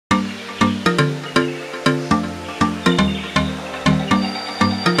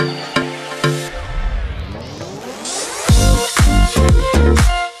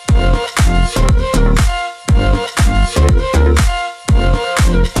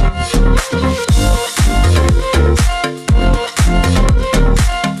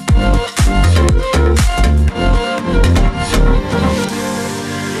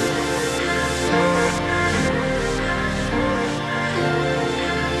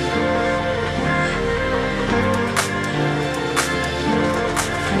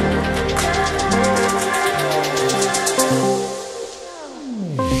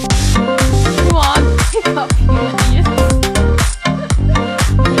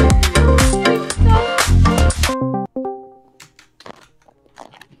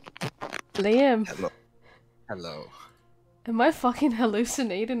Liam. Hello. Hello. Am I fucking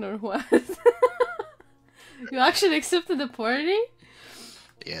hallucinating or what? You actually accepted the party?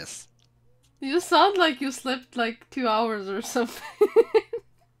 Yes. You sound like you slept like 2 hours or something.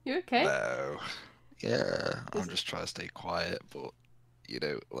 You okay? No. Yeah, I'm just trying to stay quiet, but you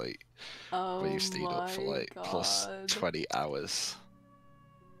know, like, when you stayed up for like plus 20 hours.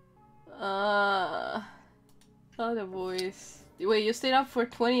 Oh, the voice. Wait, you stayed up for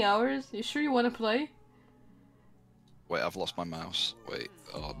 20 hours? You sure you want to play? Wait, I've lost my mouse. Wait,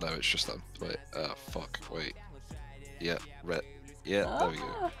 oh no, it's just them. Wait, fuck, wait. Yeah, yeah, there we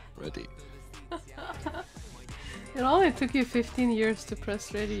go. Ready. It only took you 15 years to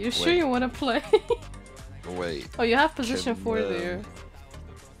press ready. You sure you want to play? Wait. Oh, you have position 4 there.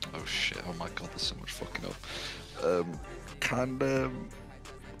 Oh shit, oh my god, there's so much fucking up.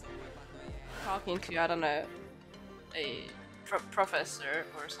 Talking to, I don't know, a professor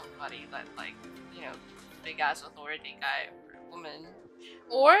or somebody that, like, you know, big ass authority guy or woman.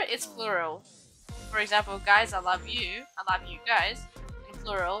 Or it's plural. For example, guys, I love you guys. In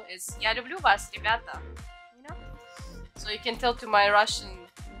plural, it's я люблю вас, ребята. You know? So you can tell to my Russian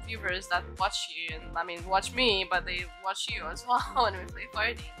viewers that watch you, and I mean watch me, but they watch you as well when we play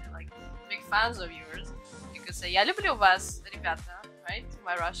party. They're like big fans of yours. You could say я люблю вас, ребята, right? To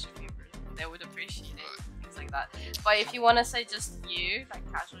my Russian viewers. They would appreciate it. Things like that. But if you want to say just you, like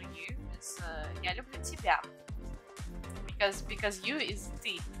casual you, it's я люблю тебя. Because you is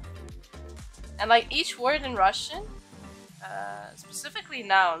ты. And like each word in Russian, specifically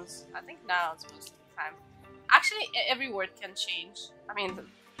nouns, I think nouns most of the time. Actually, every word can change. I mean,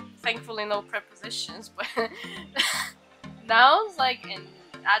 thankfully no prepositions, but nouns, like in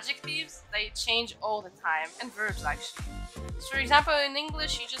adjectives, they change all the time, and verbs actually. So for example, in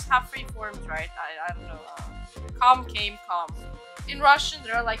English, you just have 3 forms, right? I don't know, come, came, come. In Russian,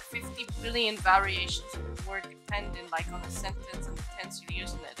 there are like 50 billion variations of the word depending like on the sentence and the tense you're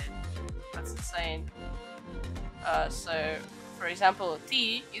using it in. That's insane. So, for example,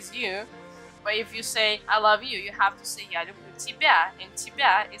 ты is you, but if you say I love you, you have to say я люблю тебя, and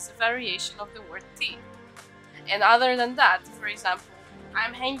тебя is a variation of the word ты. And other than that, for example,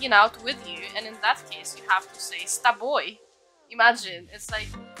 I'm hanging out with you, and in that case, you have to say с тобой. Imagine, it's like,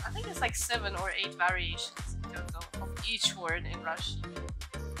 I think it's like 7 or 8 variations in total of each word in Russian.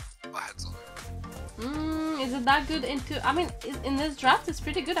 My head's on. Is it that good into... I mean, in this draft, it's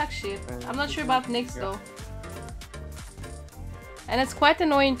pretty good actually. I'm not sure about next though. And it's quite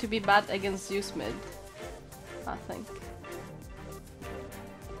annoying to be bad against Zeus mid, I think.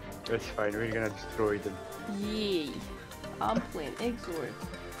 That's fine, we're gonna destroy them. Yay. I'm playing Exort.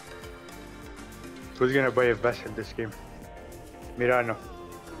 Who's gonna buy a vessel this game? Mirano.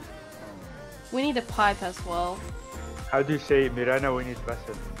 We need a pipe as well. How do you say Mirana, we need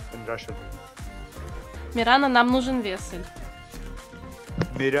vessel in Russian? Mirana, нам нужен весель.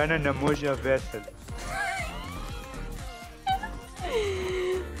 Mirana, нам нужен весель.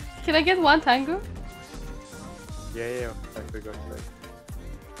 Can I get 1 tango? Yeah, I forgot. Sorry.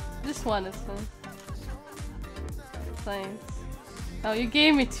 This one is thanks. Oh, you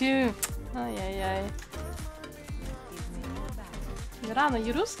gave me 2. Ay. Mirana,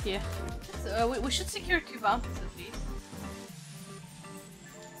 you русский? We should secure 2 bounties at least.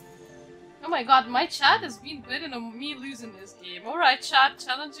 Oh my god, my chat has been betting on me losing this game. Alright chat,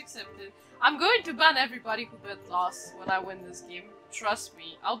 challenge accepted. I'm going to ban everybody who bet loss when I win this game. Trust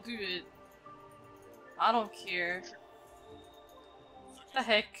me, I'll do it. I don't care. What the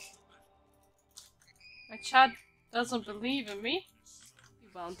heck? My chat doesn't believe in me. 2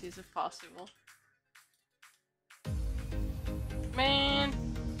 bounties if possible. Man.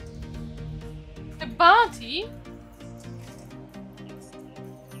 A bounty?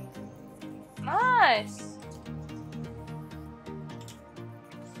 Nice!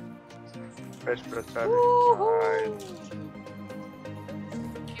 Best brutality.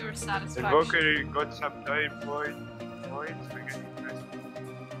 Pure satisfaction. Invoker got some time points. We're getting pressed.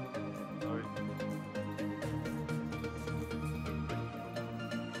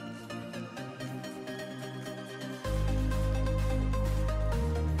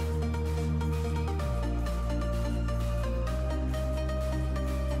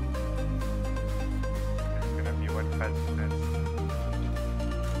 Nice.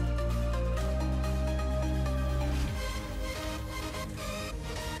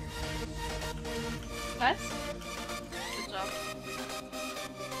 Nice. Good job.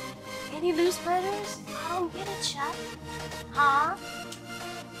 Any loose letters? I don't get it, chat. Huh?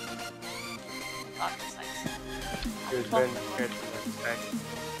 God, this likes. Good, then get back.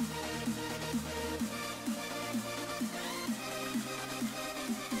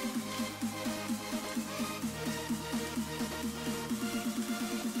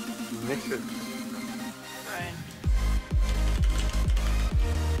 Misses. Right.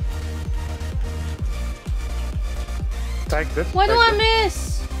 Tag this. Why do tag I this.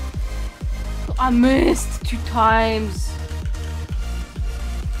 miss? I missed 2 times.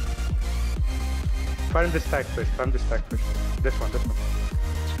 Farm this tag first. This one.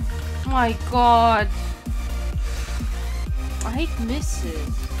 Oh my god. I hate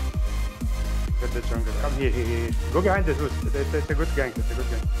misses. Get the jungle. Come here. Go behind the Zeus. It's a good gank.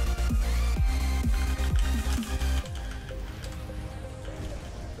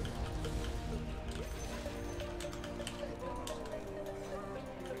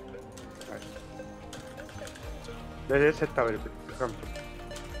 Nice. Let's hit tower a bit. Come.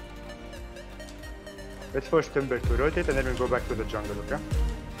 Let's force Timber to rotate and then we'll go back to the jungle, okay?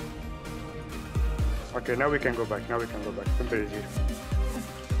 Okay, now we can go back. Timber is here.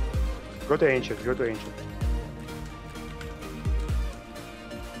 Go to Ancient.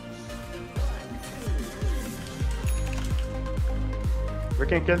 We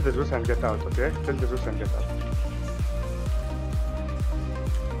can kill the Zeus and get out, okay? Kill the Zeus and get out.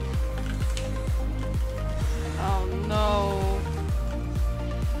 Oh no.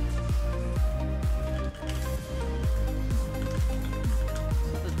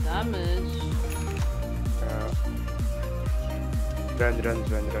 The damage. Run.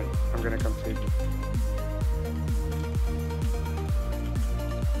 I'm gonna come save you.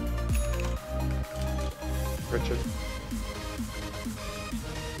 Good shit.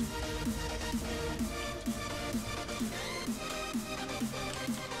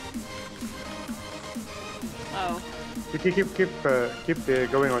 Oh. Keep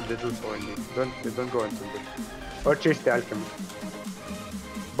going on the Zeus only. Don't go on Timber. Or chase the alchemy.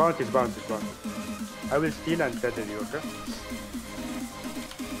 Bounties. I will steal and tether you, okay?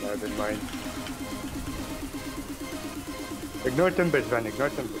 Never mind. Ignore Timbers, Van. Ignore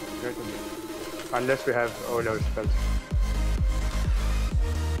Timbers. Unless we have all our spells.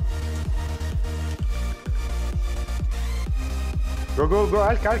 Go.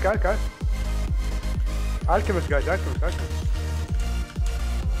 Alch. Alchemist, guys. Alchemist.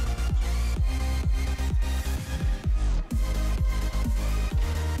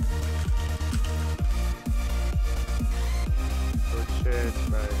 Good shit,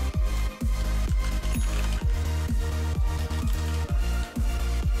 man.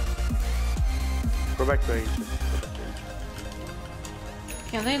 Go back to Ancient.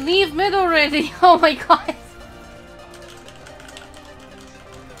 Can they leave mid already? Oh my god.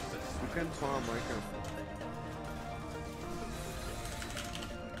 You can farm, I can.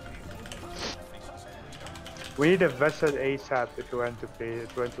 We need a vessel ASAP if you want to play.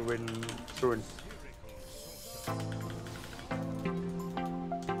 If you want to win soon.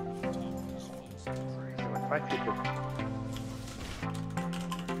 Five people.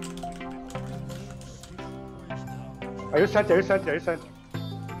 Are you sent? That was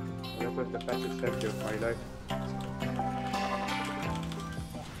the fastest sentry of my life.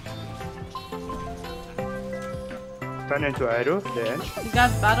 Turn into arrow, the end. You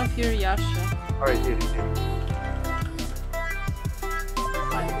got Battle Fury Yasha. Alright, here.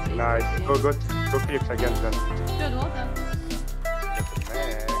 Nice. Go creeps again then. Good, well done.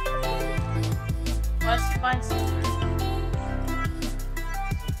 What's he buying something?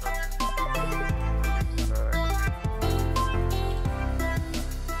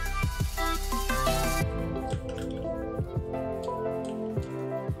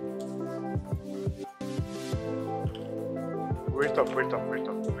 We're top.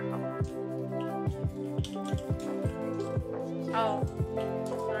 Oh.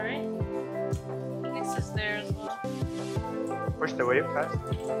 Sorry. Nix is there as well. Push the wave fast.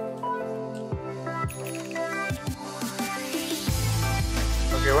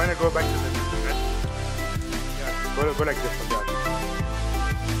 Okay, wanna go back to the right? Yeah, go like this one, yeah.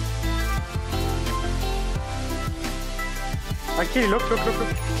 Actually, look.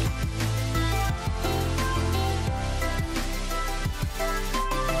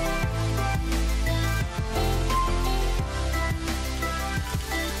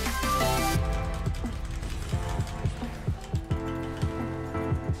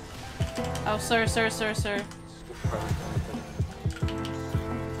 Oh, sir.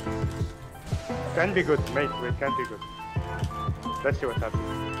 Can be good, mate. Wait, can be good. Let's see what happens.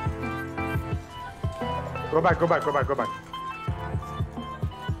 Go back, go back, go back, go back.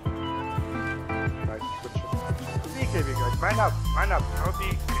 Nice, good shot. BKB guys, man up, no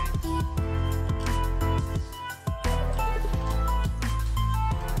BKB.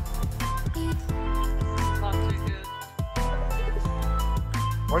 Not too good.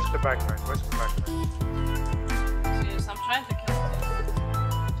 Watch the back line, watch the back line. Serious, I'm trying to kill this.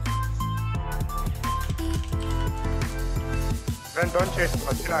 Then don't chase,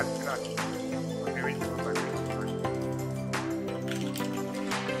 but chill out. Okay, we need to go back.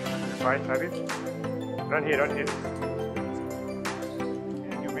 Fight, have it? Run here.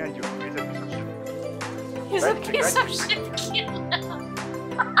 Me and you, he's a piece of shit. He's a piece of shit kill.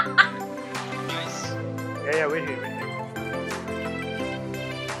 Nice. Yeah, wait here.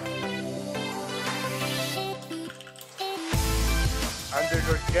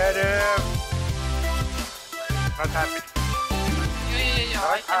 Underwood, get him! Not happening. Yeah,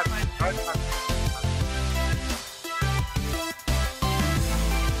 I can find it. Not happening.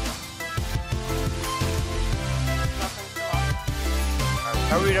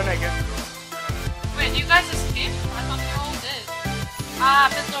 How we run again? Wait, you guys escaped? I thought you all did. Ah,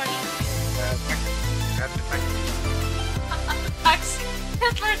 Hitler. Taxi.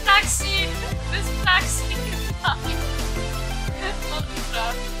 Hitler taxi. This taxi. Not the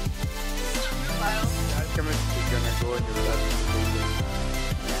trap. This is a real Alchemist is gonna go into that.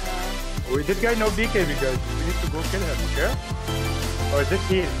 Wait, this guy no BKB guys. We need to go kill him, okay? Or this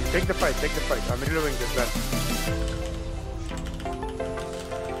heal. Take the fight. I'm reloading this gun.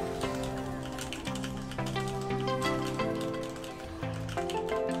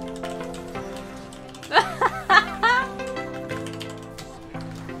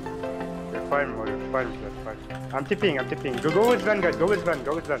 Fine. I'm tipping. Go with Van, guys. Go with Van.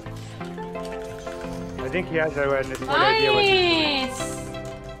 I think he has a small idea what he's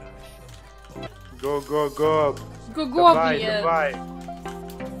doing. Go. Goodbye.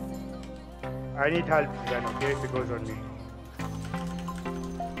 I need help then, okay? If it goes on me.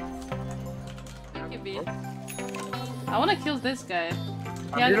 I wanna kill this guy.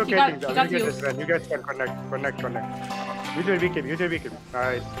 I'm relocating. He got this Van. You guys can connect. Use your BKB.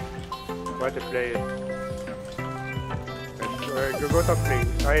 Nice. What a play. Go top lane.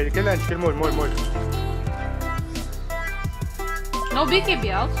 Alright, kill more. No BKB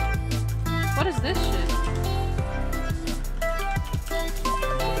out. What is this shit?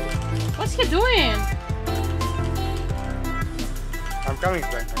 What's he doing? I'm coming,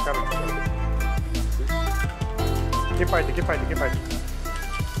 Frank. Keep fighting.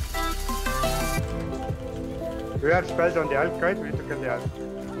 Do we have spells on the Alp, guys? We need to kill the Alp.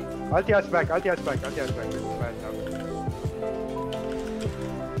 Ulti us back. It's bad now.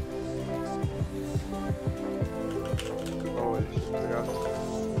 Holy shit, yeah.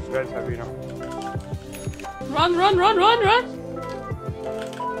 Where's Sabina? Run!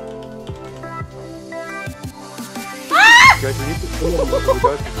 Guys, we need to kill him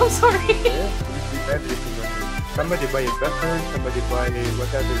without... I'm sorry. Yeah, we need everything on him. Somebody buy a weapon, somebody buy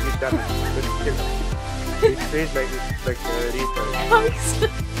whatever, need damage. Just kill him. He plays like a reaper.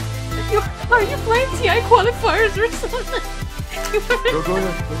 Are you playing TI qualifiers or something? Go.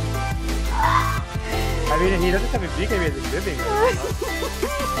 I mean, he doesn't have a BKB as he's living.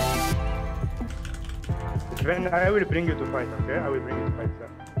 When I will bring you to fight, okay? I will bring you to fight, sir.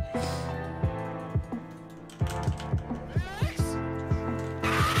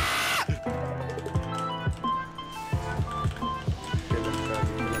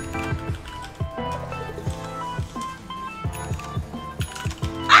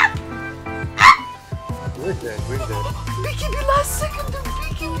 Where's that? BKB last second, the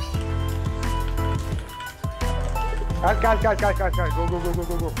BKB!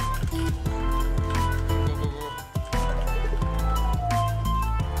 Go.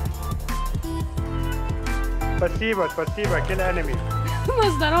 Спасибо, kill enemy. На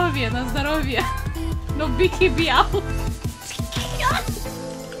здоровье. No BKB out.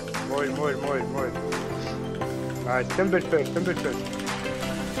 More. Nice, timber first.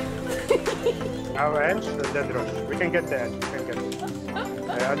 Now Edge, then rush. We can get the Edge,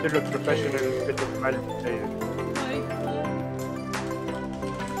 Underlook professional, bit of mal player.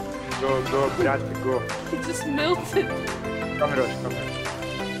 Go, Brad, go. He just melted. Come rush.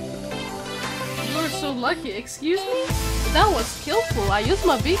 You're so lucky. Excuse me? That was skillful. I used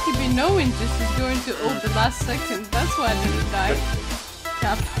my BKB knowing this is going to ult the last second. That's why I didn't die.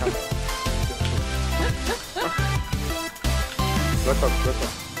 Cap. Go top.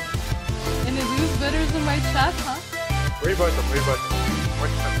 Any lose betters in my chat, huh? We bought them.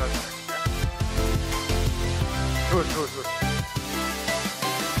 Watch that last second, yeah? True. This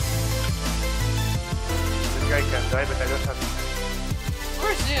guy can die, but I don't have.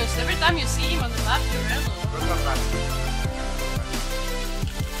 Poor Zeus, every time you see him on the map, you're yellow. Don't have that.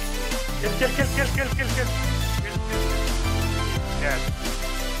 Kill. Yeah.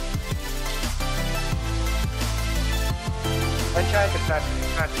 Enchanted that.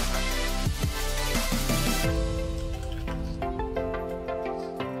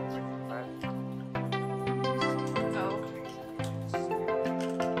 No.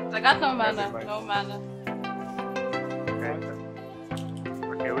 I got no mana.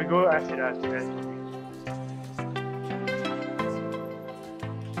 Okay, we go after that.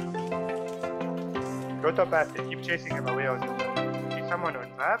 Go top after, keep chasing him away out of the map. See someone on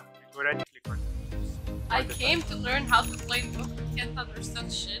map, you go right click on him. I came to learn how to play Invoker. Can't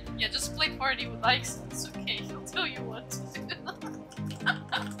understand shit. Yeah, just play party with likes. It's okay. He'll tell you what to do.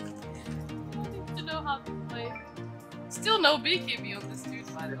 You need to know how to play. Still no BKB on this dude,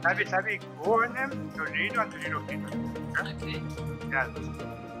 by the way. Sabi, go on him to Reno and to relocate him. Okay. Yeah.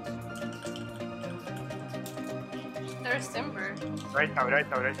 There's Timber. Right now.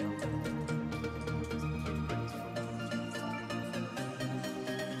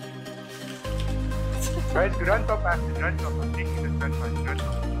 Guys, run top after, I'm taking the front line, run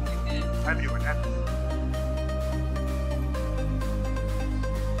top. Everyone,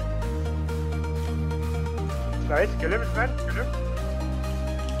 Nice, kill him.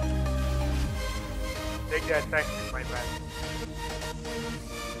 Take the attack with my man.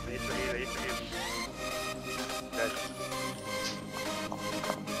 I need to heal. Dead.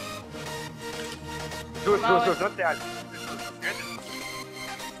 Do, not the ally. Get it.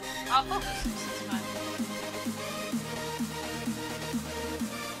 I'll focus. This is fine.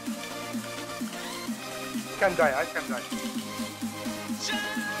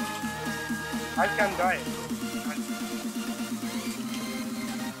 I can die.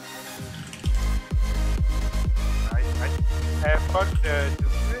 Nice. Fuck the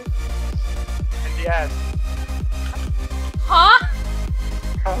and the ass. Huh?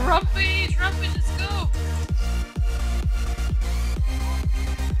 Rampage, let's go!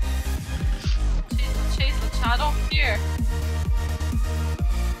 Chase the chat, I don't care.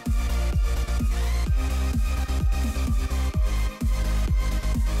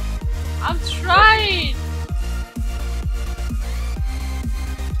 I'm trying!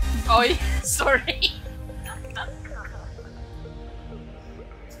 Oh yeah, sorry.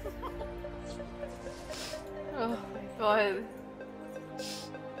 Oh my god.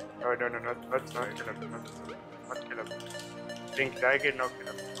 No, not kill him. Think Dagger, no kill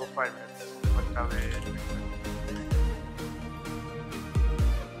him. Go 5 minutes. What have we?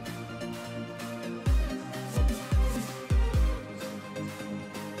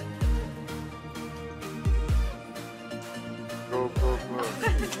 Go.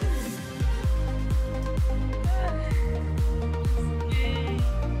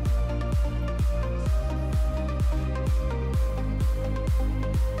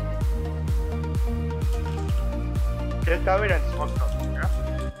 Kill tower and smoke top, yeah?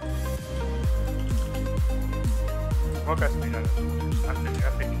 Smoke us, Sabina. After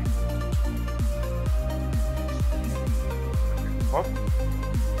Smoke.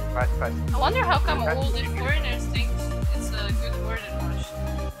 Fast. I wonder how come all the foreigners think it's a good word in Russian.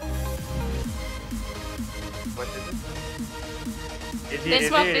 What is it? They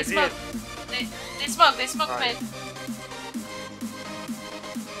smoke Right. mid.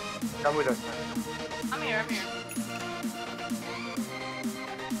 Come with us, man. I'm here.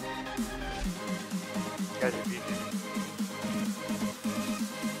 Guys, it's easy.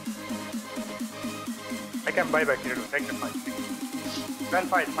 I can buy back here. Take the fight. Then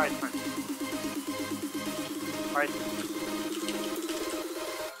fight.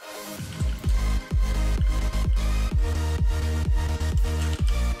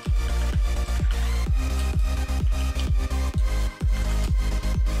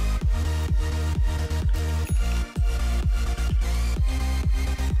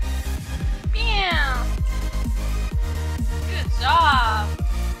 Bam! Good job!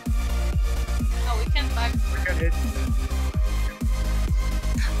 Oh, we can back. We can hit.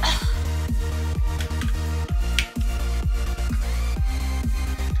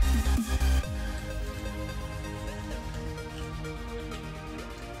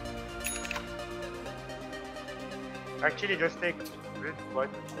 Actually, just take red, white,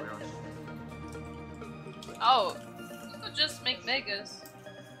 and orange. Oh, you could just make megas.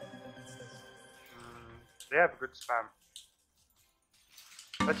 They have good spam.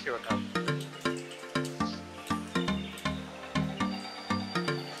 Let's see what happens.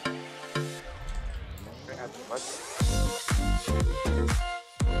 They have What?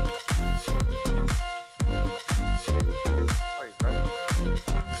 Oh, you got it.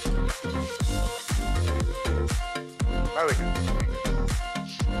 Oh, we can.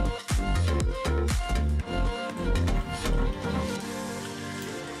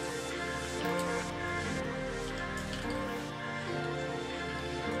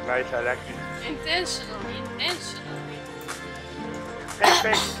 Nice, I like it. Intentionally.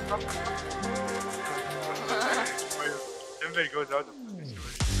 Fake. Denver goes out of position.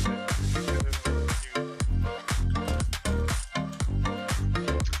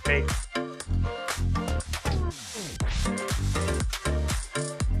 Fake.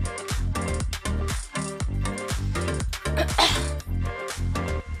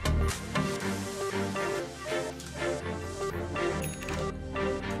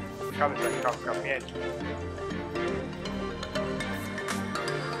 Come, here.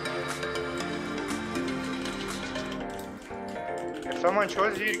 If someone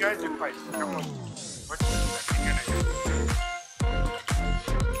shows you guys, you fight. Come on. What's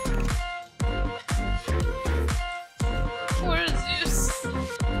Poor Zeus.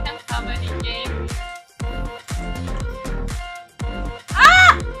 Can't have any game.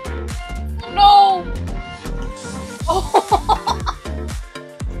 Ah! No! Oh!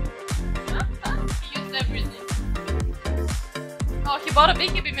 He used everything. Oh, he bought a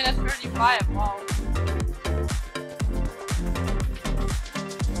big beam at 35. Wow.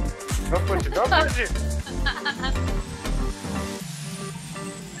 Don't push it.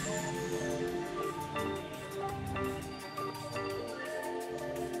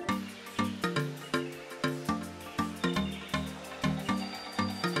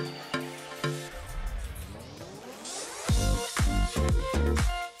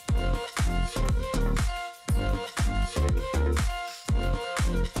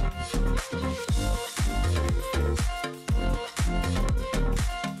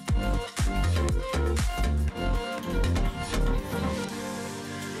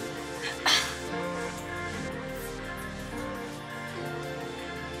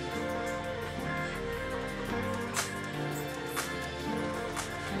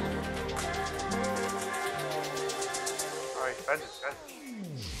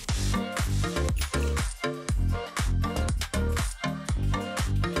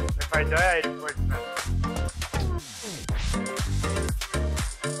 If I die, I report that.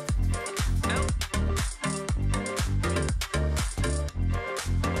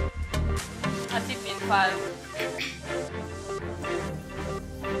 I TP in 5.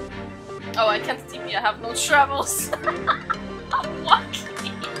 Oh, I can't TP, I have no travels. I'm lucky.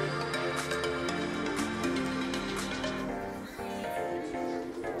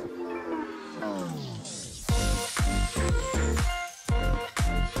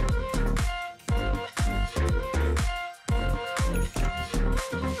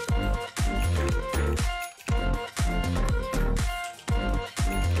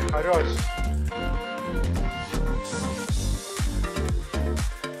 Хорош.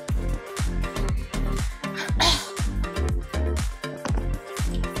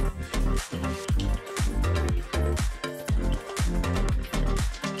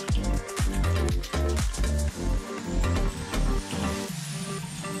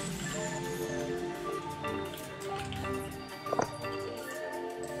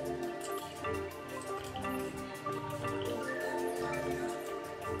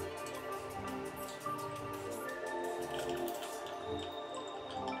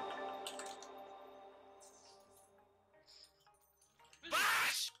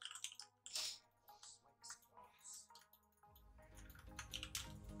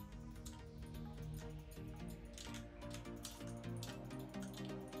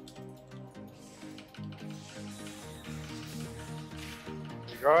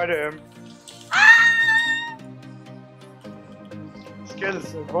 Got him.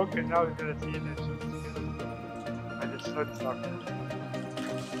 Skills. Invoker now is gonna see this. And it's not stuck.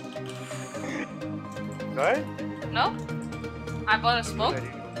 Right? No? I bought a smoke.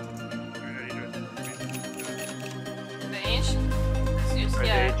 The ancient? Zeus,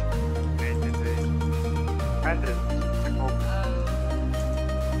 yeah. And the smoke.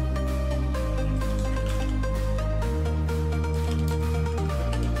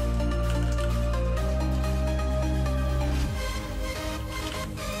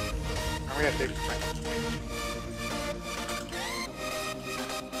 I'm gonna take the fight.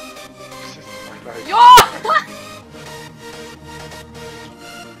 Yo!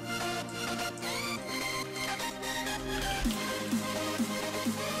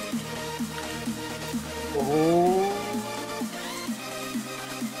 Oh.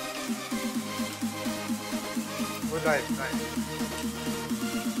 Good night, night.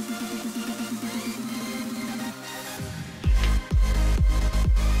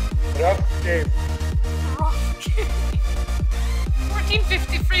 Rough game. Rough game.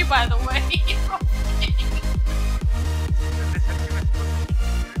 1453 by the way. Rough game.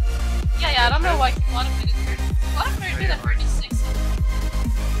 Yeah, I don't know why he wanted me to do it. What if I did a 36?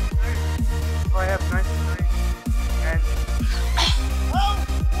 Oh, I have 99 and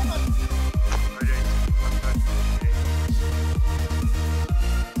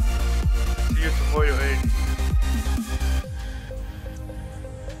see you tomorrow, eh?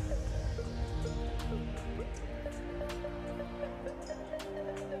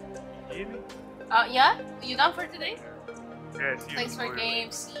 Yeah? Are you done for today? Yeah, see you Thanks for tomorrow.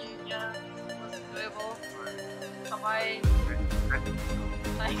 games. See you. Yeah. It was enjoyable. Bye bye.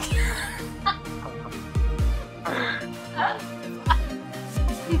 Thank you.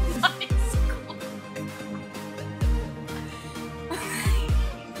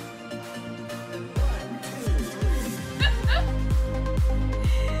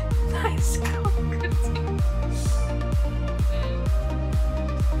 Nice. Nice. Good team.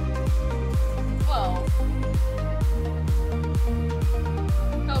 Well.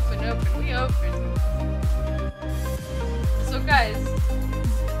 Open, we open. So guys,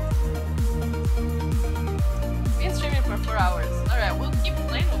 been streaming for 4 hours. Alright, we'll keep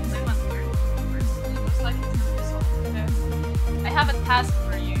playing, we'll play on 30 hours. It looks like it's gonna be so. I have a task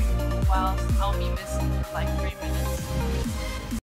for you whilst I'll be missing for like 3 minutes.